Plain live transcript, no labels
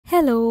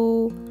Hello,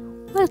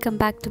 welcome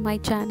back to my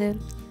channel.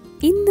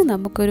 ഇന്ന്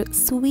നമുക്കൊരു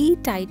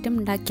sweet item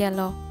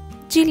ഉണ്ടാക്കിയാലോ?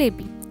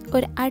 ജിലേബി.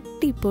 ഒരു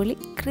അടിപൊളി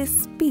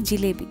ക്രിസ്പി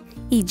ജിലേബി.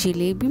 ഈ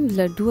ജിലേബിയും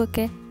ലഡുവും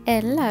ഒക്കെ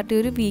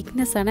എല്ലാവരുടെയും ഒരു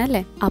വീക്ക്നെസ് ആണ്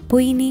അല്ലേ?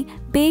 അപ്പോൾ ഇനി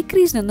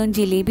ബേക്കറീസിനൊന്നും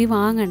ജിലേബി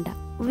വാങ്ങണ്ട,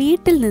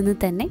 വീട്ടിൽ നിന്ന്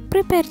തന്നെ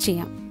പ്രിപ്പയർ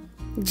ചെയ്യാം.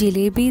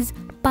 ജിലേബീസ്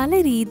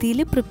പല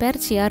രീതിയിൽ പ്രിപ്പയർ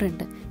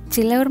ചെയ്യാറുണ്ട്.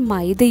 ചിലവർ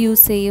മൈദ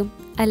യൂസ് ചെയ്യും,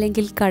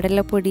 അല്ലെങ്കിൽ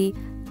കടലപ്പൊടി,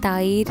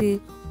 തൈര്,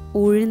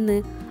 ഉഴുന്ന്,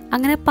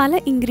 അങ്ങനെ പല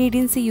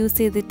ഇൻഗ്രീഡിയൻസ് യൂസ്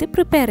ചെയ്തിട്ട്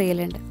പ്രിപ്പയർ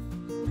ചെയ്യലുണ്ട്.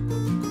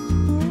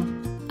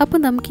 അപ്പോൾ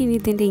നമുക്കിനി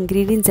ഇതിൻ്റെ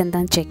ഇൻഗ്രീഡിയൻസ്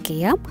എന്താണെന്ന് ചെക്ക്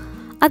ചെയ്യാം.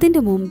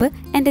 അതിൻ്റെ മുമ്പ്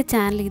എൻ്റെ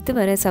ചാനൽ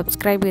ഇതുവരെ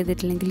സബ്സ്ക്രൈബ്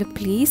ചെയ്തിട്ടില്ലെങ്കിൽ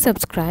പ്ലീസ്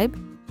സബ്സ്ക്രൈബ്.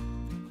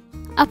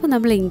 അപ്പോൾ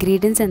നമ്മൾ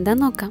ഇൻഗ്രീഡിയൻസ്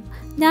എന്താണെന്ന് നോക്കാം.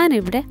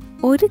 ഞാനിവിടെ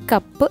 1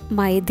 കപ്പ്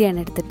മൈദയാണ്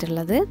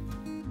എടുത്തിട്ടുള്ളത്.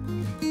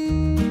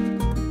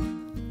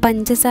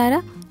 പഞ്ചസാര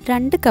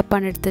 2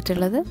 കപ്പാണ്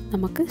എടുത്തിട്ടുള്ളത്,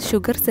 നമുക്ക്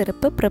ഷുഗർ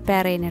സിറപ്പ്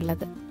പ്രിപ്പയർ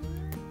ചെയ്യാനുള്ളത്.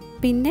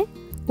 പിന്നെ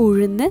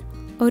ഉഴുന്ന്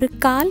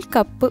 1/4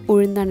 കപ്പ്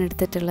ഉഴുന്നാണ്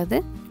എടുത്തിട്ടുള്ളത്.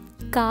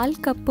 1/4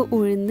 കപ്പ്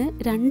ഉഴുന്ന്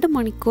 2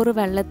 മണിക്കൂർ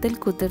വെള്ളത്തിൽ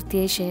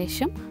കുതിർത്തിയ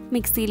ശേഷം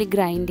മിക്സിയിൽ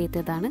ഗ്രൈൻഡ്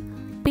ചെയ്തതാണ്.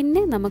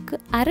 പിന്നെ നമുക്ക്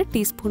 1/2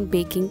 ടീസ്പൂൺ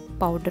ബേക്കിംഗ്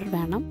പൗഡർ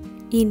വേണം.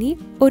 ഇനി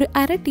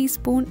 1/2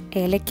 ടീസ്പൂൺ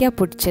ഏലക്ക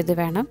പൊടിച്ചത്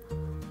വേണം.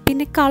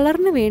 പിന്നെ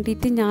കളറിന്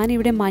വേണ്ടിയിട്ട്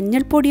ഞാനിവിടെ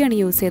മഞ്ഞൾപ്പൊടിയാണ്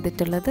യൂസ്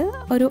ചെയ്തിട്ടുള്ളത്.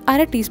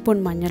 1/2 ടീസ്പൂൺ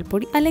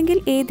മഞ്ഞൾപ്പൊടി, അല്ലെങ്കിൽ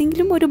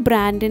ഏതെങ്കിലും ഒരു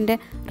ബ്രാൻഡിൻ്റെ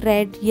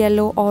red,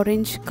 yellow,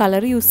 orange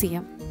colour use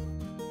ചെയ്യാം.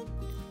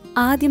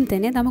 ആദ്യം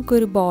തന്നെ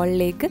നമുക്കൊരു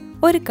ബൗളിലേക്ക്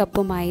 1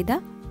 കപ്പ് മൈദ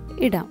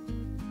ഇടാം.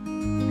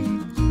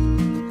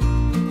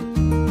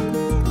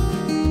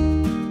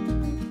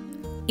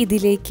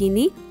 ഇതിലേക്ക്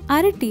ഇനി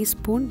 1/2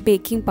 ടീസ്പൂൺ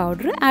ബേക്കിംഗ്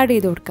പൗഡർ ആഡ്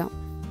ചെയ്ത് കൊടുക്കാം.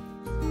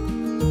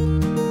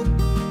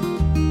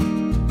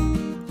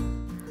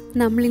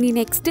 നമ്മളിനി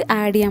നെക്സ്റ്റ്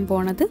ആഡ് ചെയ്യാൻ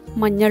പോണത്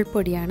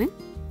മഞ്ഞൾപ്പൊടിയാണ്.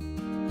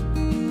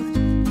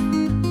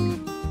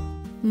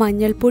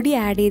 മഞ്ഞൾപ്പൊടി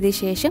ആഡ് ചെയ്ത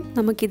ശേഷം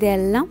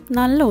നമുക്കിതെല്ലാം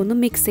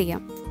നല്ലോണം മിക്സ്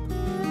ചെയ്യാം.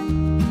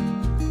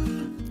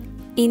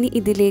 ഇനി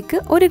ഇതിലേക്ക്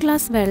 1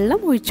 ഗ്ലാസ് വെള്ളം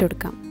ഒഴിച്ചു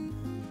കൊടുക്കാം.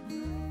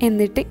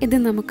 എന്നിട്ട് ഇത്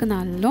നമുക്ക്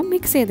നല്ലോണം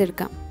മിക്സ്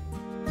ചെയ്തെടുക്കാം.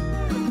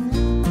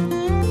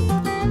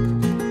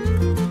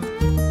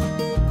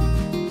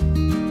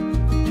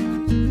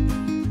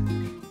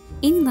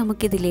 ഇനി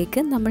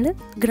നമുക്കിതിലേക്ക് നമ്മൾ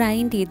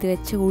ഗ്രൈൻഡ് ചെയ്ത്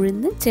വെച്ച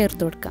ഉഴുന്ന്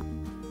ചേർത്ത് കൊടുക്കാം.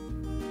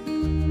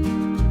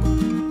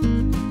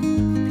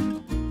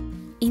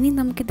 ഇനി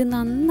നമുക്കിത്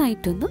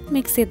നന്നായിട്ടൊന്ന്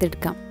മിക്സ്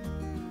ചെയ്തെടുക്കാം.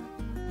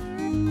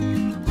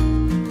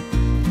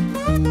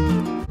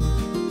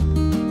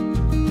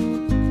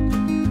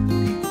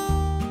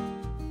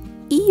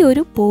 ഈ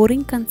ഒരു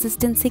പോറിംഗ്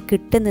കൺസിസ്റ്റൻസി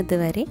കിട്ടുന്നത്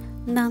വരെ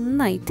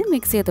നന്നായിട്ട്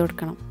മിക്സ് ചെയ്ത്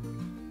കൊടുക്കണം.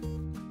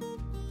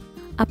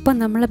 അപ്പോൾ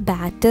നമ്മൾ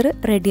ബാറ്റർ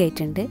റെഡി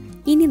ആയിട്ടുണ്ട്.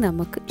 ഇനി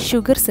നമുക്ക്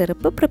ഷുഗർ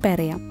സിറപ്പ് പ്രിപ്പയർ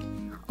ചെയ്യാം.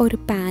 ഒരു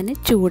പാന്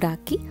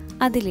ചൂടാക്കി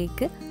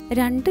അതിലേക്ക്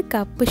 2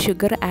 കപ്പ്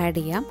ഷുഗർ ആഡ്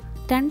ചെയ്യാം.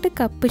 2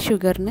 കപ്പ്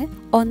ഷുഗറിന്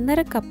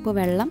 1.5 കപ്പ്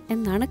വെള്ളം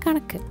എന്നാണ്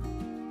കണക്ക്.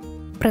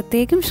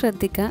 പ്രത്യേകം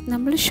ശ്രദ്ധിക്കുക,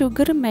 നമ്മൾ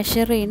ഷുഗർ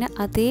മെഷർ ചെയ്യുന്ന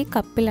അതേ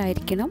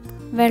കപ്പിലായിരിക്കണം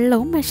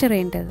വെള്ളവും മെഷർ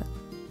ചെയ്യേണ്ടത്.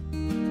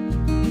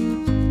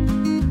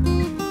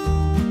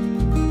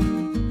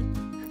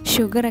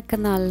 ഷുഗറൊക്കെ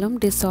നല്ലോണം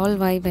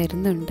ഡിസോൾവ് ആയി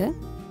വരുന്നുണ്ട്.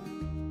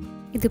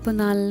 ഇതിപ്പോൾ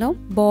നല്ലോണം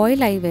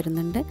ബോയിലായി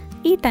വരുന്നുണ്ട്.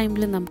 ഈ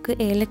ടൈമിൽ നമുക്ക്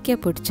ഏലക്ക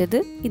പൊടിച്ചത്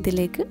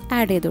ഇതിലേക്ക്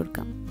ആഡ് ചെയ്ത്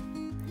കൊടുക്കാം.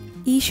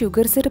 ഈ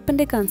ഷുഗർ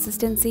സിറപ്പിൻ്റെ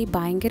കൺസിസ്റ്റൻസി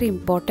ഭയങ്കര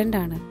ഇമ്പോർട്ടൻ്റ്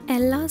ആണ്.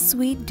 എല്ലാ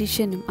സ്വീറ്റ്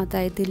ഡിഷിനും,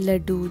 അതായത്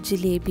ലഡു,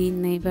 ജിലേബി,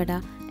 നെയ്വട,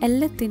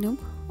 എല്ലാത്തിനും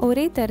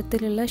ഒരേ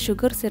തരത്തിലുള്ള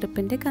ഷുഗർ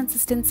സിറപ്പിൻ്റെ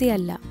കൺസിസ്റ്റൻസി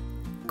അല്ല,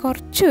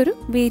 കുറച്ചൊരു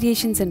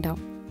വേരിയേഷൻസ്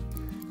ഉണ്ടാവും.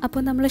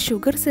 അപ്പോൾ നമ്മൾ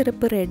ഷുഗർ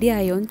സിറപ്പ് റെഡി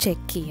ആയോ എന്ന്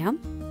ചെക്ക് ചെയ്യാം.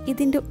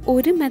 ഇതിൻ്റെ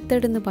ഒരു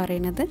മെത്തേഡ് എന്ന്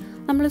പറയുന്നത്,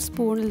 നമ്മൾ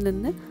സ്പൂണിൽ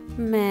നിന്ന്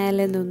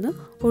മേലെ നിന്ന്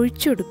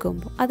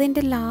ഒഴിച്ചെടുക്കുമ്പോൾ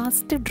അതിൻ്റെ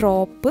ലാസ്റ്റ്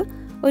ഡ്രോപ്പ്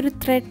ഒരു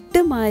ത്രെഡ്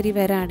മാതിരി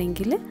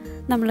വരാണെങ്കിൽ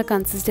നമ്മളെ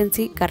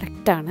കൺസിസ്റ്റൻസി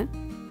കറക്റ്റാണ്.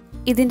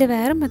 ഇതിൻ്റെ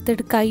വേറെ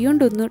മെത്തേഡ്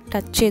കൈകൊണ്ടൊന്ന്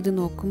ടച്ച് ചെയ്ത്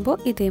നോക്കുമ്പോൾ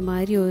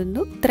ഇതേമാതിരി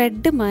ഒന്ന്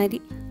ത്രെഡ് മാതിരി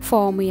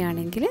ഫോം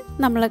ചെയ്യുകയാണെങ്കിൽ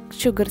നമ്മളെ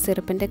ഷുഗർ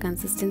സിറപ്പിൻ്റെ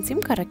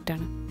കൺസിസ്റ്റൻസിയും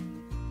കറക്റ്റാണ്.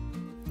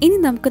 ഇനി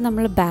നമുക്ക്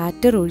നമ്മൾ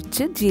ബാറ്റർ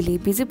ഒഴിച്ച്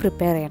ജിലേബീസ്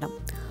പ്രിപ്പയർ ചെയ്യണം.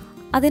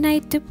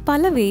 അതിനായിട്ട്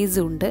പല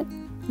വേസും ഉണ്ട്.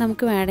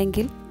 നമുക്ക്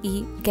വേണമെങ്കിൽ ഈ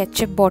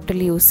കെച്ചപ്പ് ബോട്ടിൽ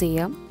യൂസ്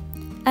ചെയ്യാം,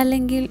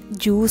 അല്ലെങ്കിൽ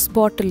ജ്യൂസ്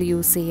ബോട്ടിൽ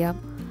യൂസ് ചെയ്യാം,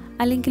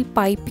 അല്ലെങ്കിൽ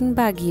പൈപ്പിംഗ്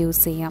ബാഗ്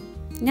യൂസ് ചെയ്യാം.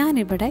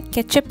 ഞാനിവിടെ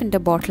കെച്ചപ്പിൻ്റെ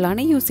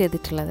ബോട്ടിലാണ് യൂസ്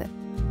ചെയ്തിട്ടുള്ളത്.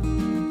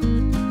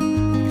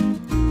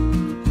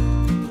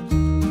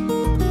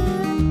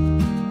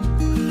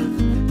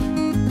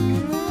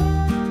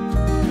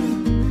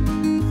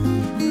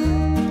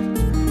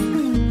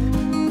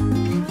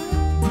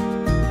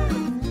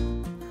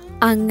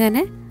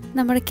 അങ്ങനെ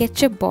നമ്മുടെ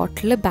കെച്ചപ്പ്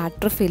ബോട്ടിൽ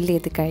ബാറ്റർ ഫില്ല്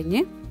ചെയ്ത്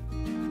കഴിഞ്ഞ്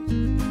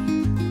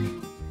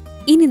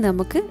ഇനി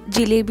നമുക്ക്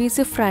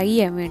ജിലേബീസ് ഫ്രൈ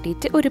ചെയ്യാൻ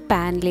വേണ്ടിയിട്ട് ഒരു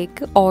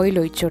പാനിലേക്ക് ഓയിൽ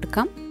ഒഴിച്ചു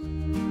കൊടുക്കാം.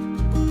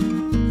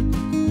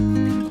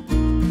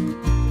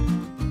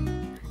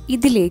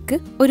 ഇതിലേക്ക്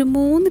ഒരു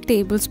 3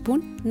 ടേബിൾ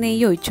സ്പൂൺ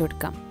നെയ്യ് ഒഴിച്ചു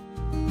കൊടുക്കാം.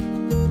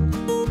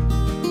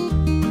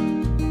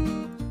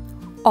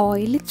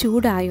 ഓയിൽ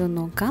ചൂടായോ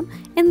നോക്കാം.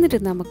 എന്നിട്ട്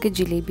നമുക്ക്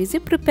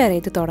ജിലേബീസ് പ്രിപ്പയർ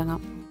ചെയ്ത്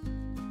തുടങ്ങാം.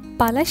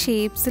 പല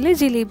ഷേപ്സിൽ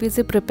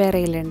ജിലേബീസ് പ്രിപ്പയർ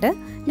ചെയ്യലുണ്ട്.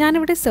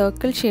 ഞാനിവിടെ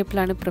സർക്കിൾ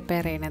ഷേപ്പിലാണ്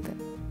പ്രിപ്പയർ ചെയ്യണത്.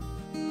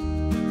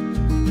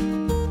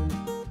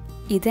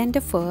 ഇതെൻ്റെ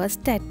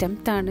ഫസ്റ്റ്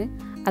അറ്റംപ്റ്റ് ആണ്.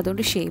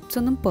 അതുകൊണ്ട് ഷേപ്സ്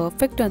ഒന്നും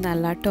പെർഫെക്റ്റ്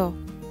ഒന്നല്ല കേട്ടോ.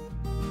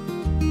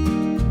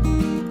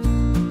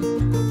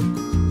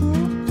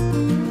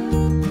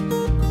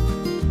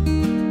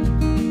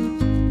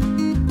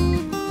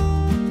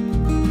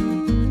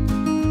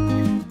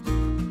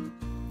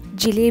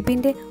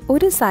 ജിലേബിൻ്റെ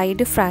ഒരു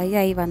സൈഡ് ഫ്രൈ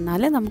ആയി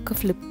വന്നാൽ നമുക്ക്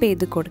ഫ്ലിപ്പ്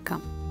ചെയ്ത് കൊടുക്കാം.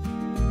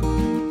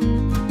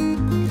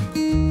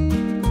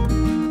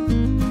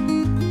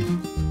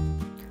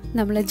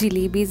 നമ്മൾ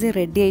ജിലേബീസ്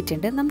റെഡി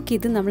ആയിട്ടുണ്ട്.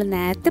 നമുക്കിത് നമ്മൾ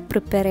നേരത്തെ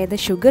പ്രിപ്പയർ ചെയ്ത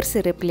ഷുഗർ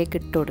സിറപ്പിലേക്ക്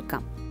ഇട്ട്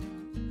കൊടുക്കാം.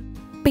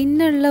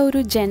 പിന്നുള്ള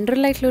ഒരു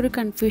ജനറൽ ആയിട്ടുള്ളൊരു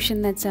കൺഫ്യൂഷൻ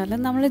എന്ന് വെച്ചാൽ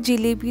നമ്മൾ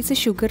ജിലേബീസ്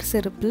ഷുഗർ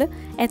സിറപ്പിൽ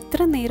എത്ര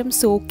നേരം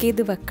സോക്ക്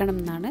ചെയ്ത് വെക്കണം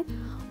എന്നാണ്.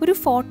 ഒരു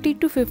 40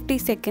 to 50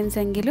 seconds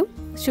എങ്കിലും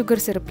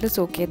ഷുഗർ സിറപ്പിൽ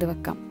സോക്ക് ചെയ്ത്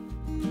വെക്കാം.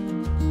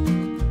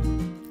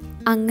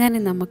 അങ്ങനെ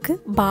നമുക്ക്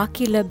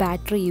ബാക്കിയുള്ള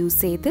ബാറ്ററി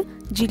യൂസ് ചെയ്ത്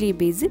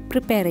ജിലേബീസ്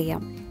പ്രിപ്പയർ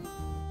ചെയ്യാം.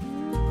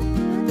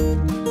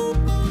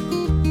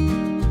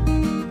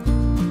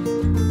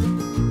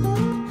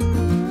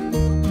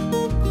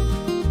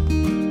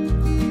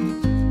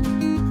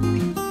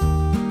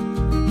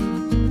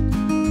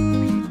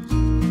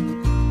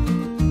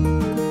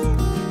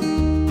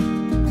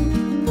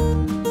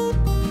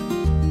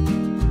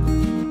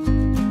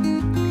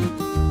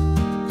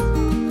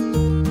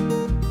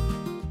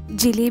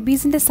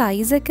 ജിലേബീസിൻ്റെ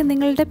സൈസൊക്കെ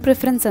നിങ്ങളുടെ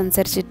പ്രിഫറൻസ്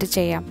അനുസരിച്ചിട്ട്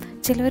ചെയ്യാം.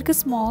 ചിലവർക്ക്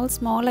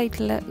സ്മോൾ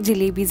ആയിട്ടുള്ള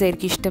ജിലേബീസ്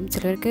ആയിരിക്കും ഇഷ്ടം,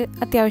 ചിലവർക്ക്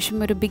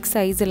അത്യാവശ്യം ഒരു ബിഗ്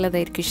സൈസ്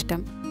ഉള്ളതായിരിക്കും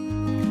ഇഷ്ടം.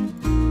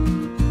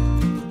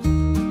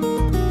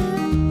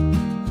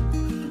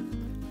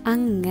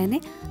 അങ്ങനെ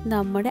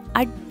നമ്മുടെ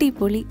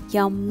അടിപൊളി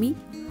യമ്മി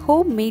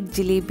ഹോം മെയ്ഡ്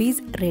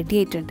ജിലേബീസ് റെഡി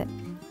ആയിട്ടുണ്ട്.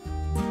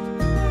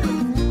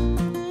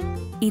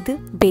 ഇത്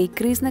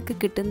ബേക്കറീസ് നിന്നൊക്കെ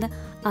കിട്ടുന്ന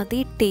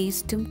അതേ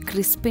ടേസ്റ്റും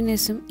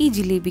ക്രിസ്പിനെസ്സും ഈ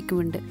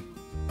ജിലേബിക്കുമുണ്ട്.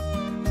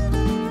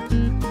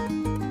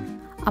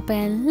 അപ്പോൾ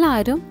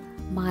എല്ലാവരും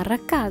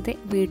മറക്കാതെ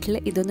വീട്ടിൽ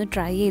ഇതൊന്ന്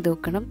ട്രൈ ചെയ്ത്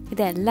നോക്കണം.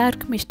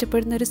 ഇതെല്ലാവർക്കും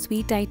ഇഷ്ടപ്പെടുന്ന ഒരു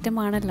സ്വീറ്റ് ഐറ്റം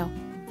ആണല്ലോ.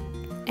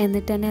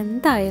 എന്നിട്ട് തന്നെ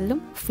എന്തായാലും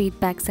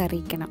ഫീഡ്ബാക്ക്സ്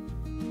അറിയിക്കണം.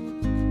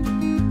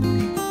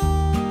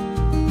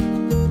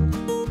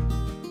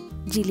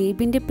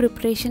 ജിലേബിൻ്റെ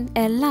പ്രിപ്പറേഷൻ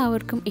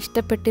എല്ലാവർക്കും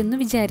ഇഷ്ടപ്പെട്ടെന്ന്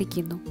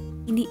വിചാരിക്കുന്നു.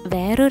 ഇനി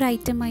വേറൊരു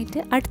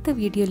ഐറ്റമായിട്ട് അടുത്ത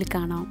വീഡിയോയിൽ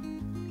കാണാം.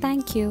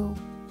 Thank you.